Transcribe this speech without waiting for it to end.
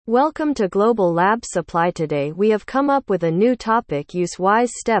Welcome to Global Lab Supply. Today we have come up with a new topic: use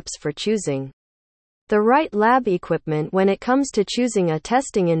wise steps for choosing the right lab equipment when it comes to choosing a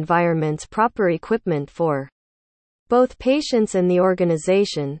testing environment's proper equipment for both patients and the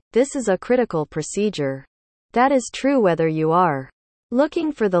organization. This is a critical procedure. That is true whether you are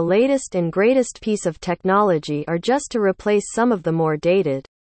looking for the latest and greatest piece of technology or just to replace some of the more dated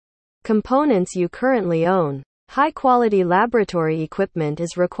components you currently own. High-quality laboratory equipment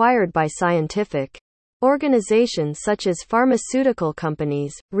is required by scientific organizations such as pharmaceutical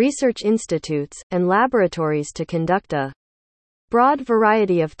companies, research institutes, and laboratories to conduct a broad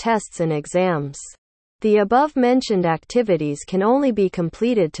variety of tests and exams. The above-mentioned activities can only be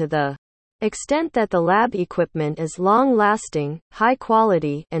completed to the extent that the lab equipment is long-lasting,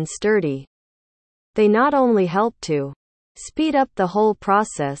 high-quality, and sturdy. They not only help to speed up the whole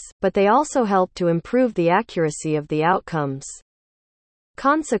process, but they also help to improve the accuracy of the outcomes.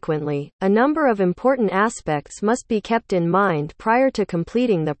 Consequently, a number of important aspects must be kept in mind prior to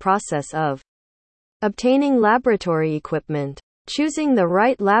completing the process of obtaining laboratory equipment. Choosing the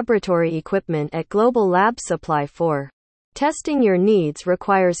right laboratory equipment at Global Lab Supply for testing your needs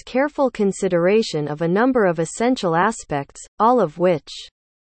requires careful consideration of a number of essential aspects, all of which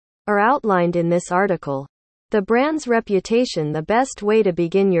are outlined in this article. The brand's reputation. The best way to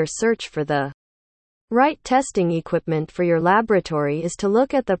begin your search for the right testing equipment for your laboratory is to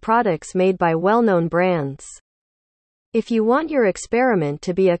look at the products made by well-known brands. If you want your experiment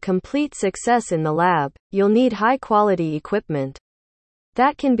to be a complete success in the lab, you'll need high-quality equipment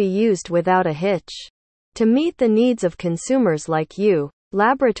that can be used without a hitch. To meet the needs of consumers like you,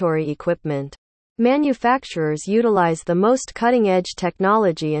 laboratory equipment manufacturers utilize the most cutting-edge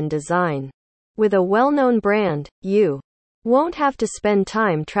technology and design. With a well-known brand, you won't have to spend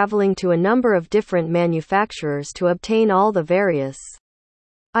time traveling to a number of different manufacturers to obtain all the various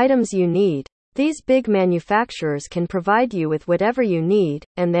items you need. These big manufacturers can provide you with whatever you need,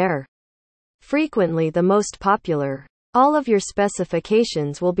 and they're frequently the most popular. All of your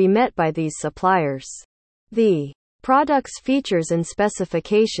specifications will be met by these suppliers. The product's features and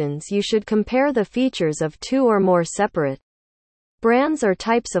specifications. You should compare the features of two or more separate brands or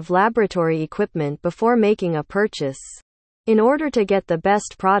types of laboratory equipment before making a purchase. In order to get the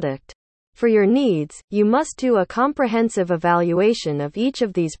best product for your needs, you must do a comprehensive evaluation of each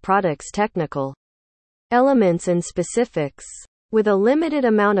of these products' technical elements and specifics. With a limited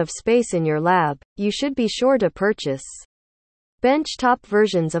amount of space in your lab, you should be sure to purchase benchtop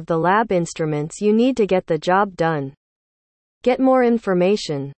versions of the lab instruments you need to get the job done. Get more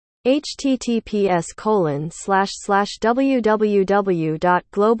information.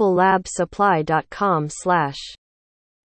 https://www.globallabsupply.com/